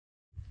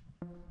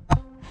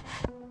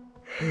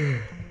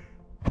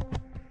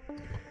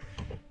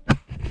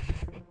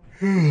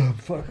I'm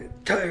fucking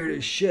tired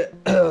as shit.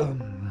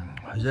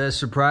 Is that a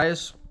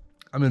surprise?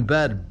 I'm in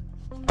bed.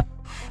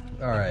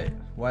 Alright,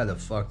 why the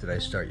fuck did I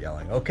start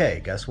yelling?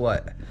 Okay, guess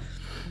what?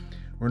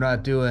 We're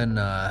not doing,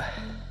 out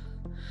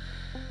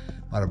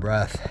of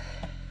breath.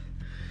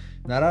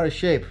 Not out of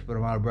shape, but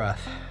I'm out of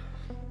breath.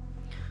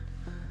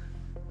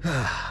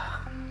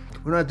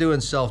 We're not doing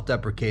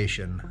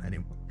self-deprecation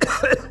anymore.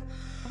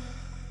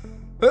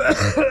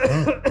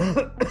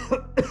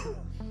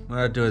 We're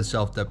not doing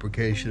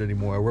self-deprecation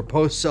anymore. We're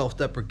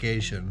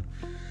post-self-deprecation.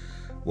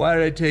 Why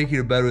did I take you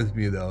to bed with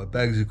me, though? It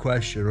begs the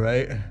question,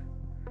 right?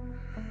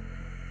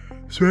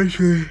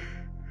 Especially,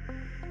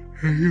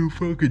 you're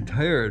fucking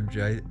tired.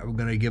 I'm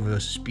gonna give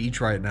a speech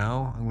right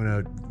now. I'm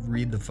gonna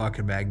read the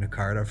fucking Magna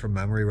Carta from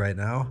memory right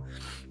now.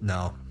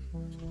 No,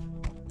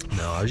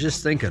 I was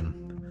just thinking.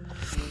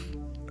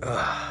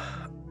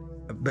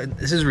 But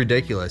this is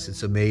ridiculous.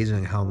 It's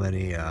amazing how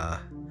many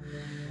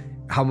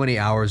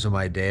hours of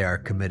my day are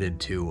committed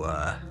to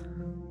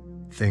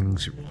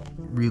things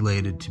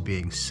related to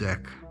being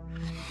sick.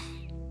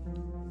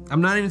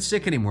 I'm not even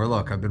sick anymore.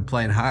 Look, I've been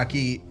playing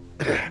hockey,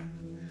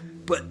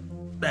 but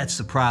that's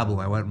the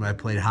problem. I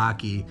played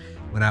hockey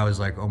when I was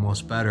like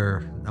almost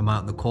better. I'm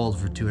out in the cold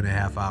for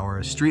 2.5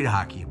 hours. Street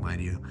hockey,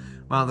 mind you.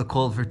 I'm out in the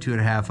cold for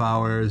 2.5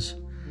 hours,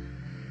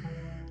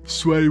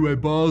 sweating my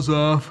balls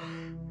off.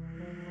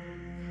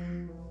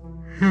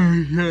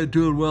 Not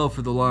doing well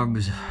for the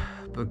lungs,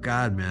 but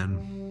God,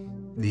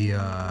 man, the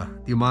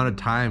amount of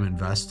time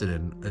invested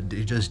in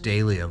just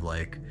daily of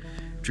like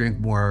drink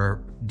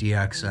more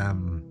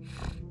DXM,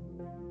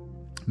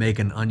 make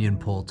an onion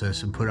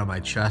poultice and put it on my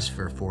chest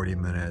for 40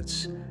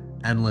 minutes,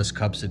 endless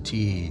cups of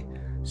tea,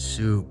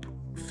 soup,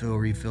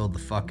 refilled the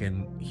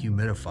fucking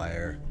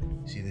humidifier.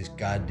 See this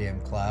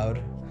goddamn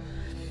cloud?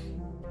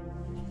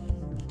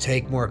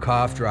 Take more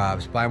cough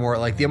drops, buy more,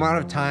 like the amount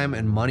of time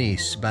and money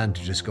spent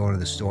to just going to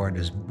the store and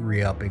just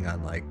re-upping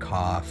on like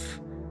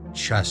cough,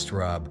 chest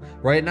rub.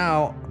 Right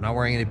now, I'm not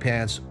wearing any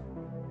pants.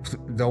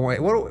 Don't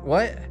wait, what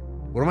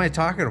am I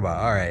talking about?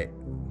 All right.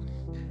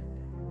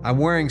 I'm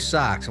wearing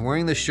socks. I'm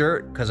wearing the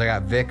shirt because I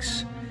got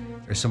Vicks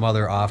or some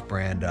other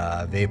off-brand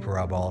vapor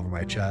rub all over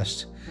my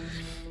chest.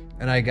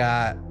 And I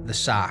got the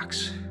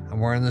socks. I'm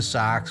wearing the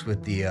socks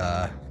with the,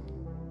 I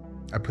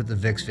put the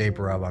Vicks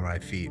vapor rub on my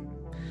feet.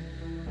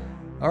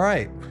 All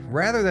right,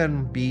 rather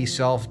than be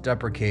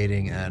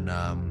self-deprecating and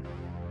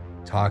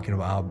talking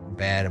about how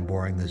bad and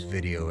boring this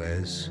video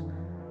is,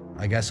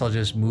 I guess I'll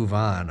just move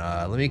on.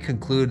 Let me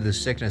conclude the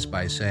sickness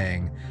by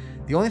saying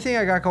the only thing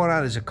I got going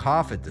on is a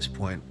cough at this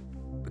point.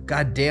 But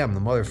goddamn, the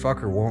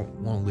motherfucker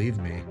won't leave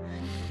me.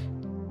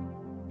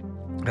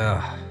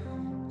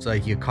 It's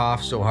like you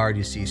cough so hard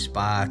you see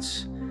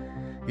spots.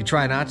 You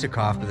try not to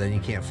cough, but then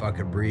you can't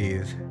fucking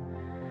breathe.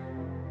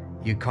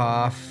 You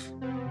cough,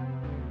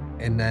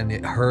 and then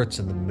it hurts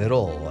in the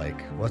middle.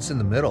 Like, what's in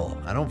the middle?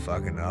 I don't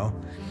fucking know.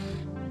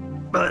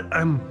 But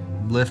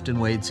I'm lifting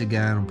weights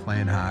again. I'm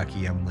playing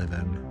hockey. I'm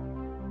living.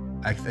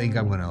 I think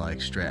I'm gonna I'm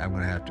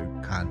gonna have to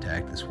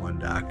contact this one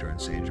doctor in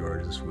St.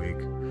 George this week.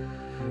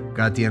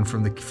 Got the end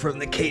from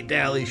the Kate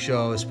Daly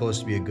show. It's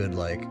supposed to be a good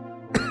like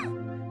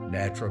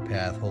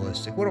naturopath,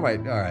 holistic. What am I?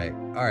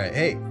 All right.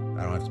 Hey,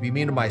 I don't have to be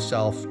mean to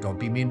myself. Don't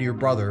be mean to your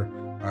brother.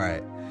 All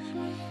right.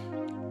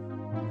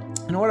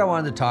 You know what I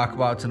wanted to talk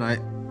about tonight?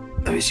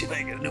 Let me see if I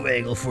can get a new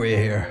angle for you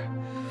here.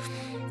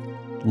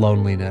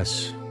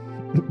 Loneliness.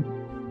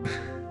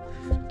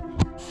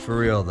 For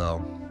real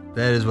though,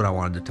 that is what I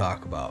wanted to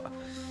talk about.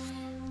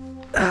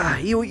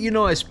 You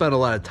know I spent a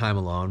lot of time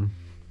alone.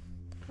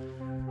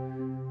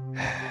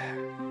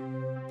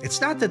 It's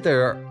not that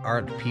there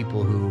aren't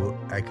people who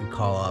I could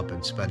call up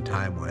and spend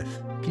time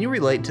with. Can you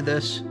relate to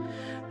this?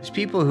 There's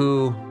people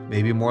who,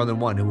 maybe more than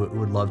one, who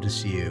would love to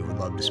see you, would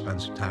love to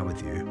spend some time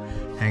with you,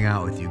 hang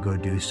out with you, go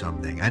do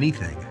something,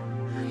 anything.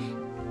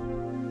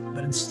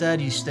 But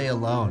instead you stay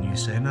alone. You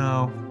say,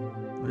 no,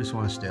 I just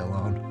want to stay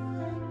alone.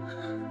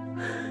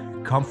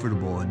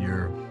 Comfortable in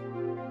your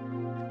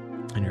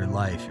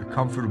life. You're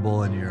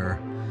comfortable in your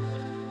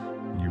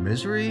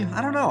misery.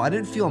 I don't know. I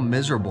didn't feel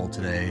miserable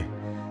today,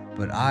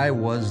 but I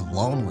was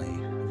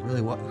lonely.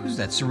 Really, what? Who's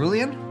that?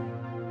 Cerulean?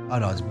 Oh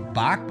no, it's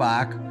Bach.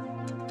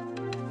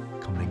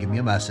 Coming to give me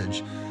a message.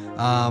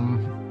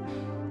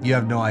 You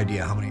have no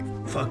idea how many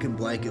fucking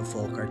blanket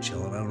folk are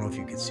chilling. I don't know if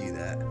you can see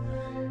that.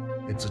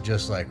 It's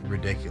just like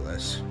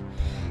ridiculous.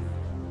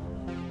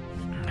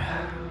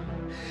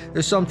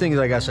 There's some things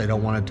I guess I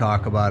don't want to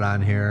talk about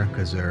on here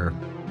because they're,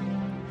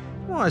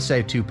 I don't want to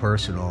say too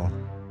personal.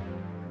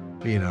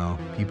 But, you know,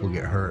 people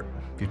get hurt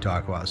if you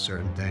talk about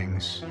certain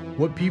things.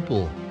 What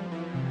people?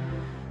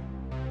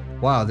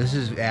 Wow, this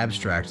is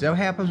abstract. Is that what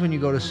happens when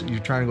you're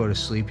trying to go to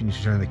sleep and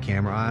you turn the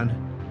camera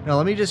on? No,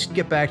 let me just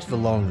get back to the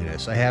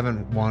loneliness. I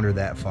haven't wandered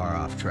that far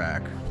off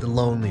track. The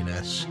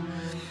loneliness.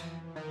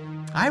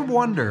 I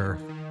wonder,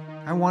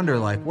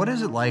 like, what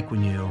is it like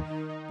when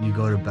you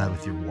go to bed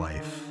with your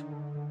wife?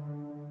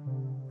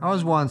 I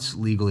was once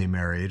legally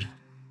married.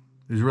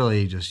 It was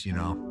really just, you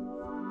know,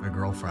 my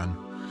girlfriend.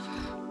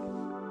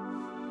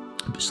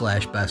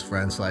 slash best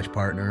friend slash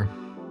partner.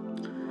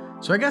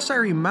 So I guess I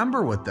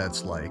remember what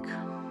that's like.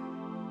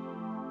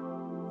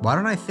 Why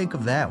don't I think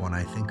of that when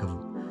I think of...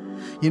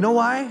 You know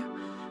why?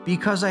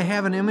 Because I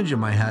have an image in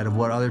my head of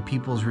what other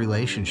people's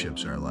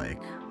relationships are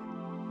like.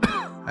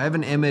 I have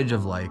an image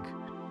of like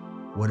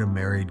what a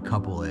married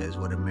couple is,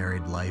 what a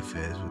married life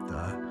is, with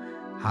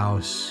a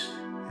house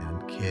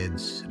and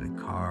kids and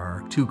a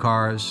car, 2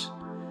 cars.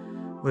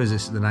 What is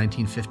this, the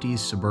 1950s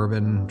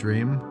suburban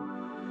dream?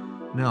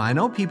 No, I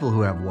know people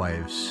who have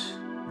wives.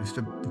 If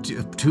the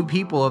 2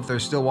 people, if they're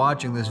still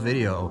watching this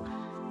video,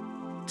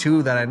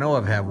 2 that I know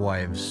of have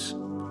wives.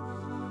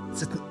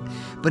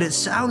 But it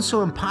sounds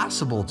so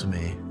impossible to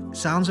me. It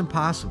sounds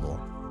impossible.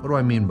 What do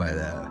I mean by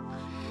that?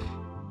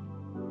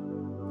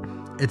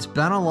 It's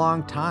been a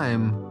long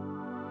time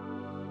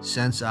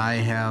since I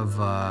have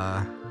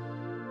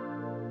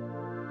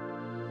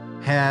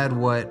had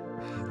what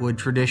would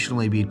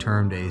traditionally be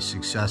termed a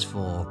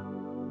successful,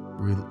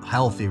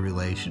 healthy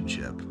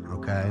relationship,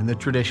 okay? In the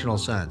traditional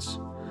sense.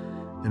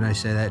 Didn't I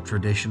say that?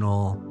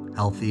 Traditional,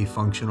 healthy,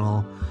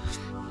 functional.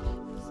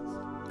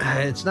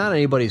 It's not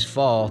anybody's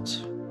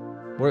fault.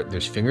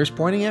 There's fingers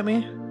pointing at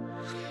me?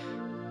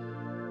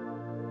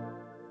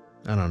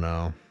 I don't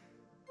know.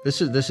 This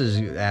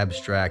is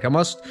abstract. There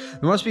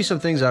must be some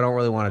things I don't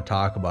really want to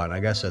talk about, and I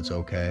guess that's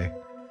okay.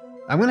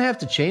 I'm gonna have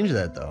to change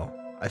that though.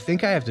 I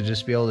think I have to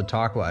just be able to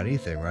talk about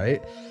anything,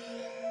 right?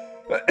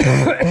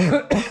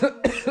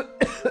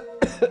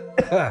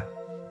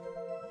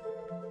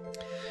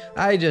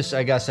 I guess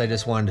I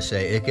just wanted to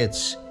say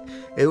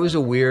it was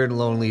a weird,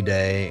 lonely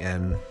day,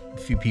 and a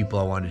few people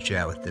I wanted to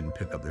chat with didn't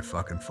pick up their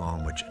fucking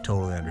phone, which I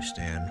totally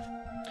understand.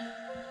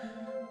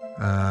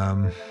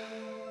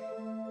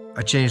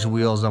 I changed the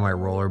wheels on my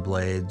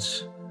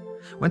rollerblades.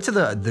 Went to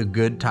the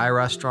good Thai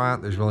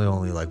restaurant. There's really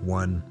only like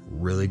one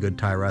really good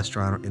Thai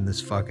restaurant in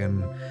this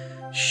fucking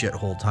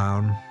shithole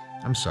town.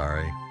 I'm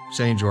sorry.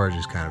 St. George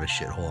is kind of a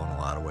shithole in a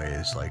lot of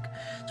ways. Like,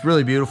 it's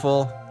really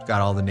beautiful. It's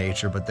got all the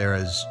nature, but there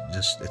is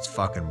just, it's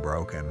fucking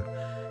broken.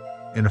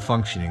 In a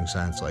functioning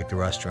sense, like the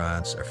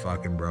restaurants are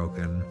fucking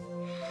broken.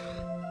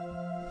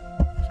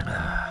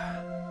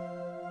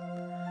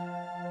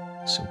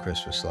 Some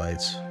Christmas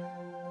lights.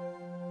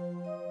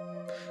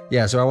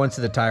 Yeah, so I went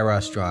to the Thai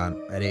restaurant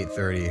at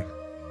 8:30.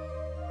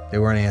 They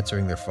weren't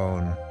answering their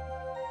phone.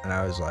 And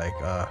I was like,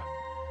 I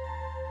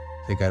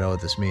think I know what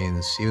this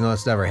means, even though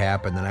it's never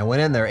happened. And I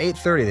went in there,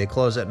 8:30, they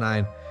closed at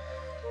 9.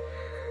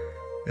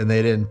 And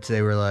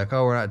they were like,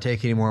 oh, we're not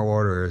taking any more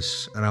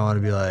orders. And I want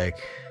to be like,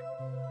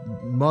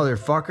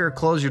 motherfucker,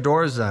 close your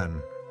doors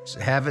then.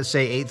 Have it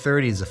say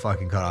 8:30 is the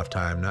fucking cutoff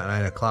time, not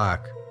 9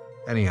 o'clock.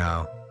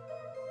 Anyhow.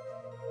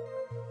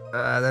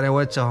 Then I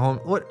went to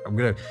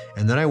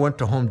and then I went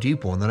to Home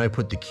Depot, and then I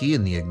put the key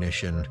in the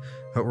ignition.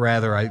 But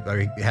rather,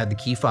 I had the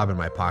key fob in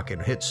my pocket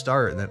and hit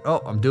start, and then,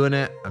 oh, I'm doing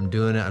it.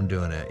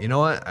 You know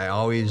what?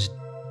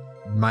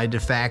 My de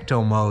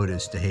facto mode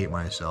is to hate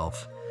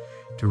myself,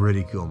 to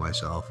ridicule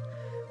myself.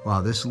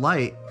 Wow, this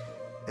light,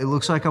 it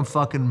looks like I'm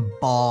fucking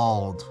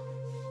bald.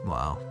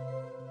 Wow.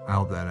 I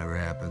hope that never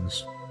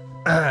happens.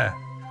 Did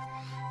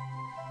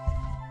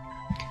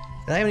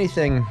I have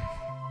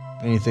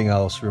anything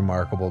else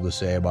remarkable to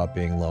say about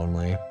being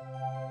lonely? I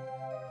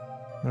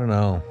don't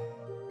know.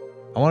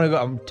 I want to go.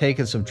 I'm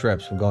taking some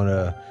trips. I'm going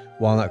to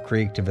Walnut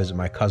Creek to visit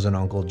my cousin,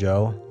 Uncle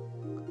Joe.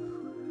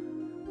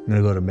 I'm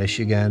going to go to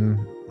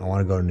Michigan. I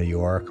want to go to New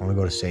York. I want to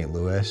go to St.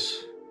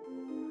 Louis.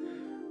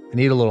 I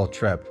need a little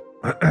trip.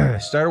 I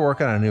started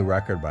working on a new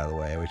record, by the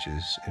way, which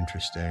is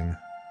interesting.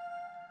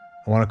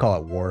 I want to call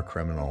it War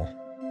Criminal,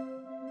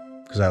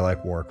 because I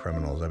like war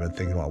criminals. I've been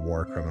thinking about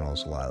war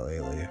criminals a lot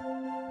lately.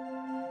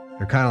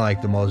 They're kind of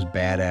like the most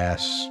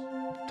badass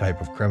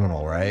type of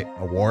criminal, right?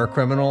 A war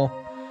criminal.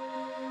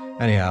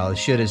 Anyhow, the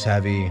shit is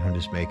heavy. I'm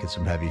just making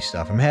some heavy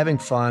stuff. I'm having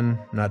fun,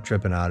 not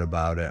tripping out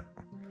about it.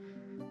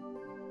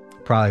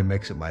 Probably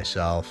mix it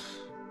myself.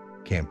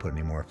 Can't put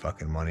any more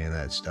fucking money in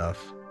that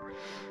stuff.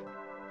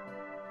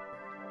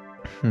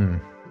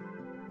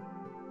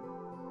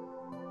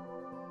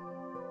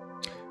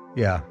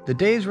 Yeah, the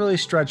days really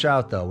stretch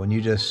out though when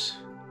you just...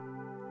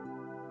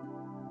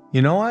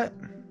 You know what?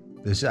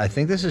 I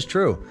think this is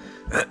true.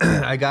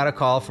 I got a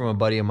call from a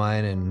buddy of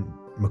mine in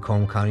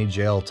Macomb County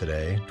Jail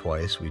today.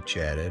 Twice we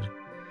chatted.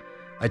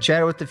 I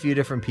chatted with a few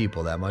different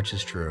people, that much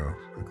is true,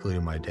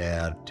 including my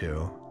dad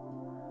too.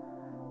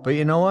 But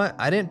you know what?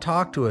 I didn't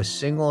talk to a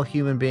single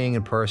human being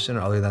in person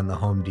other than the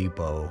Home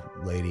Depot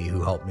lady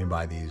who helped me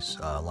buy these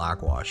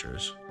lock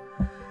washers.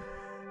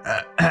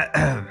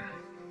 Yeah,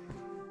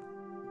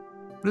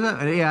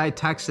 I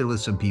texted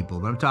with some people,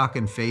 but I'm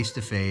talking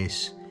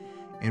face-to-face,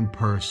 in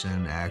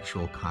person,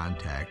 actual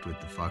contact with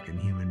the fucking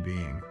human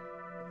being.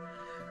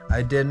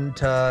 I didn't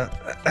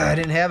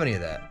have any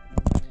of that.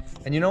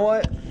 And you know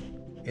what?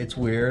 It's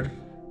weird.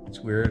 It's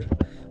weird.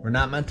 We're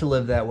not meant to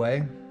live that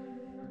way.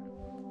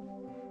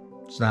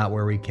 It's not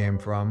where we came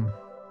from.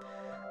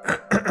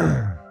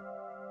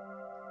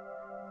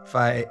 If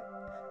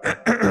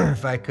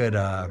I could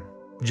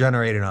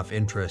generate enough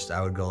interest,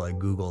 I would go like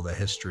Google the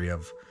history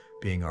of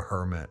being a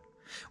hermit.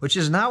 which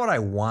is not what I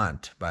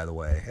want, by the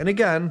way. And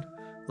again,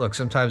 look,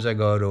 sometimes I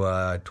go to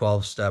a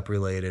 12-step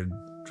related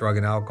drug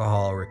and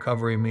alcohol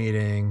recovery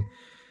meeting.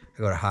 I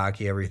go to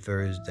hockey every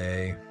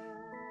Thursday.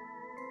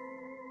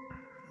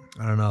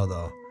 I don't know,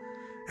 though.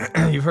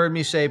 You've heard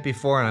me say it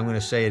before, and I'm going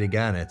to say it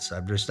again.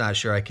 I'm just not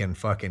sure I can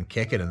fucking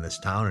kick it in this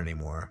town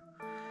anymore.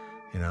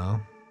 You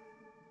know?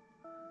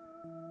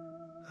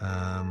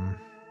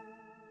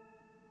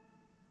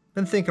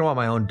 Been thinking about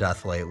my own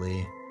death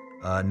lately.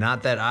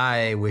 Not that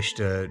I wish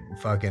to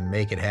fucking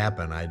make it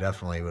happen. I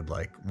definitely would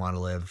want to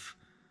live.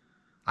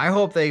 I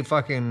hope they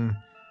fucking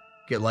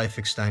get life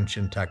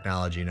extension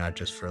technology, not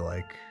just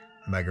for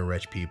mega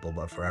rich people,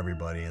 but for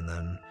everybody. And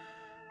then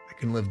I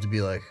can live to be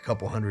a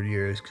couple hundred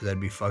years, because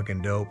that'd be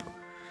fucking dope.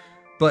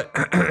 But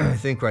I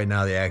think right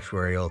now the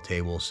actuarial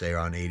tables say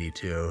around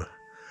 82.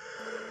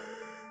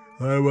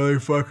 My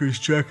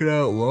motherfuckers check it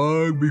out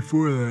long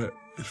before that.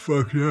 It's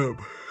fucked up.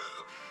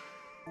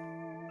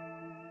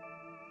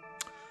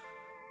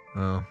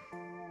 Oh.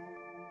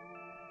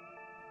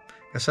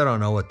 Guess I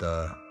don't know what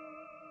the...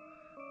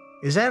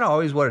 Is that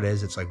always what it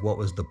is? It's what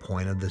was the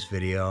point of this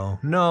video?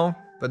 No,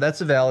 but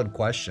that's a valid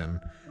question.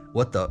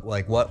 What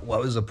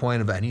was the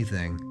point of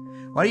anything?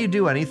 Why do you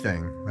do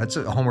anything? That's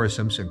a Homer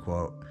Simpson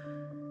quote.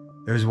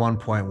 There's one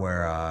point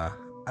where, I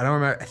don't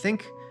remember, I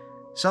think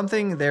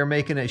something they're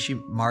making it,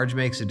 Marge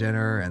makes a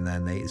dinner and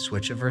then they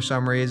switch it for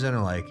some reason,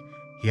 and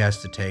he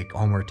has to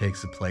Homer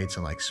takes the plates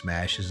and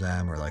smashes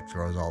them or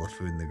throws all the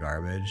food in the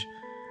garbage.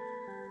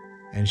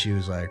 And she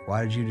was like,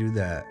 why did you do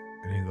that?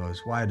 And he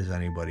goes, why does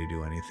anybody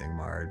do anything,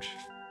 Marge?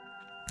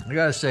 I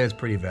gotta say, it's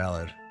pretty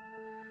valid.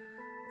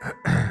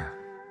 I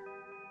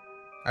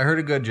heard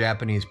a good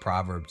Japanese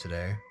proverb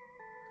today.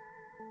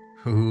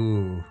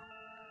 Ooh.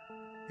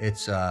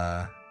 It's,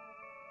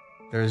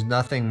 there's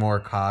nothing more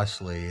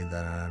costly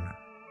than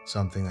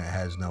something that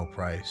has no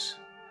price.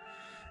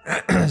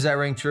 Does that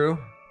ring true?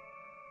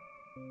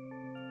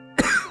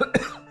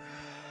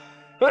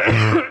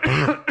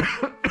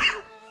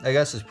 I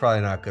guess it's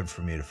probably not good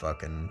for me to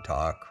fucking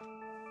talk.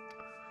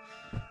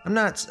 I'm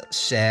not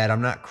sad.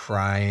 I'm not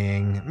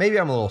crying. Maybe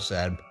I'm a little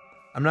sad.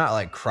 I'm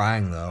not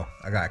crying though.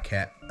 I got a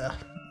cat. Ugh,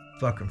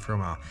 fucking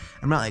Fromo.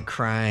 I'm not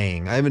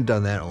crying. I haven't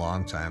done that in a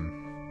long time.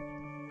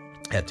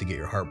 You have to get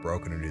your heart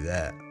broken to do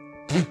that.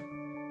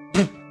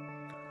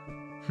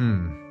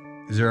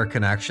 Is there a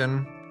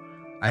connection?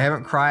 I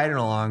haven't cried in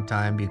a long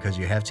time because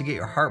you have to get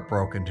your heart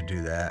broken to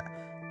do that.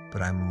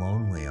 But I'm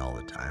lonely all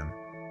the time.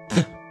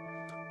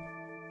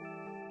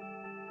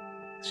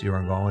 See where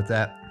I'm going with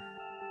that?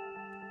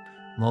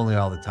 I'm lonely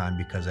all the time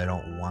because I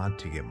don't want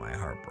to get my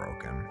heart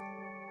broken.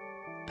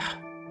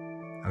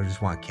 I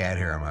just want cat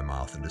hair in my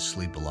mouth and to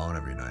sleep alone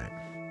every night.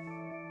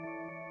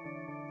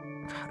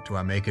 Do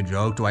I make a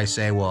joke? Do I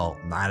say, well,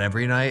 not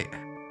every night?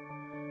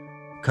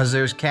 Because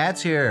there's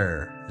cats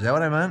here. Is that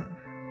what I meant?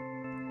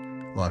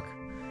 Look,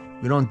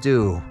 we don't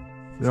do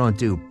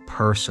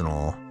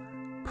personal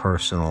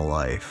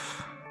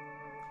life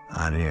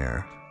on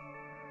here.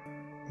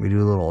 We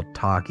do a little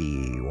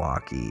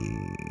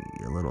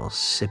talky-walky, a little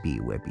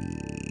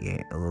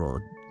sippy-whippy, a little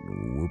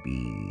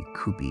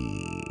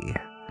whoopy-coopy.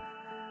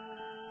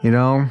 You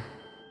know,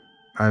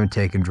 I haven't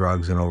taken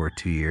drugs in over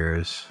 2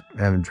 years.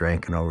 I haven't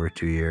drank in over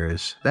 2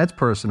 years. That's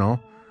personal.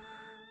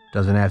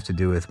 Doesn't have to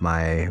do with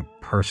my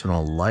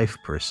personal life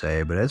per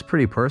se, but it's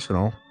pretty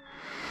personal.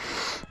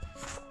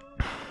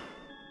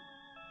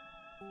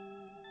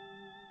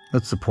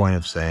 That's the point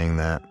of saying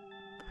that.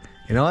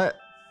 You know what?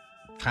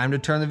 Time to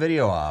turn the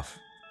video off.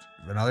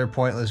 Another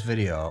pointless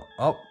video.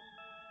 Oh,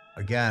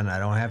 again, I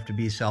don't have to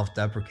be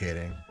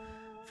self-deprecating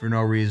for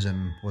no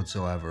reason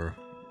whatsoever.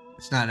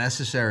 It's not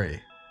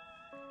necessary.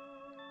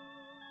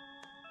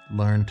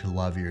 Learn to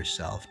love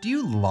yourself. Do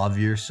you love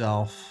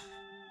yourself?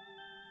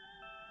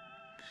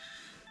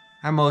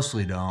 I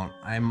mostly don't.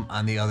 I'm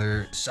on the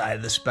other side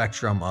of the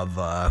spectrum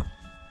of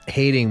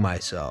hating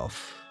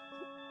myself.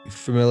 You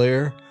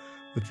familiar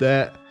with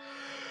that?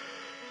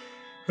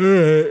 All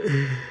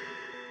right.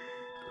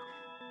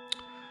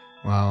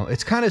 Well,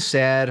 it's kind of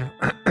sad,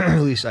 at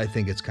least I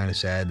think it's kind of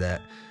sad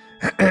that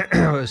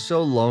I was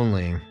so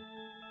lonely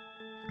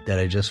that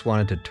I just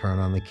wanted to turn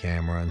on the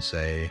camera and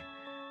say,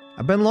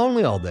 I've been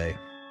lonely all day,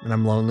 and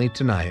I'm lonely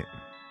tonight.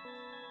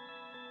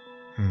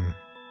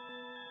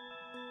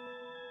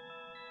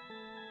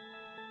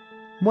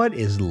 What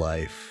is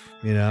life,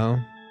 you know?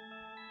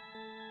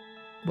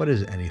 What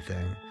is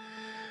anything?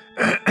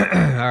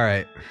 All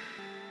right.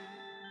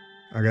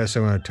 I guess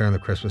I'm going to turn the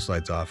Christmas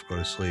lights off, go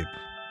to sleep.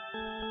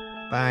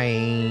 Bye.